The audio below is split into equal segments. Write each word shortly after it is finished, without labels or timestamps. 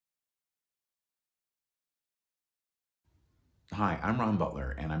Hi, I'm Ron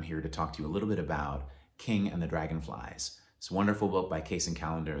Butler, and I'm here to talk to you a little bit about King and the Dragonflies. It's a wonderful book by Case and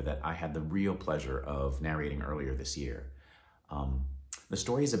Callender that I had the real pleasure of narrating earlier this year. The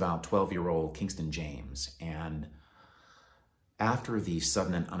story is about 12-year-old Kingston James, and after the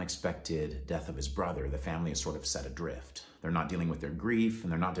sudden and unexpected death of his brother, the family is sort of set adrift. They're not dealing with their grief,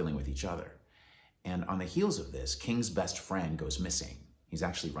 and they're not dealing with each other. And on the heels of this, King's best friend goes missing. He's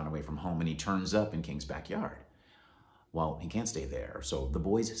actually run away from home, and he turns up in King's backyard. Well, he can't stay there, so the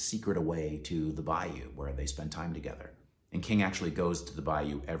boys secret away to the bayou where they spend time together. And King actually goes to the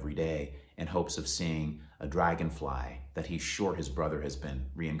bayou every day in hopes of seeing a dragonfly that he's sure his brother has been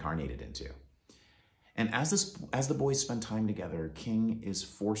reincarnated into. And as the boys spend time together, King is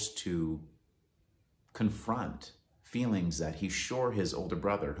forced to confront feelings that he's sure his older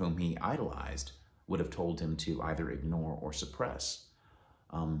brother, whom he idolized, would have told him to either ignore or suppress.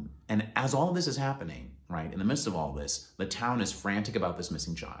 And as all this is happening, right, in the midst of all this, the town is frantic about this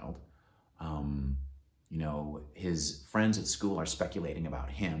missing child. His friends at school are speculating about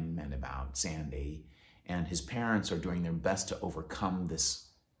him and about Sandy, and his parents are doing their best to overcome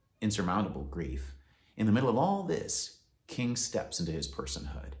this insurmountable grief. In the middle of all this, King steps into his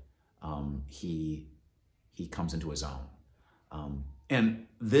personhood. He comes into his own. And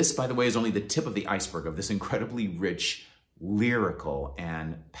this, by the way, is only the tip of the iceberg of this incredibly rich, lyrical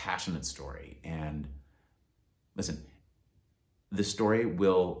and passionate story. And listen, the story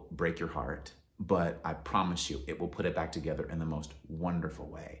will break your heart, but I promise you it will put it back together in the most wonderful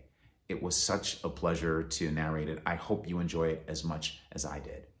way. It was such a pleasure to narrate it. I hope you enjoy it as much as I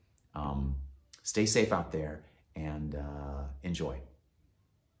did. Stay safe out there and enjoy.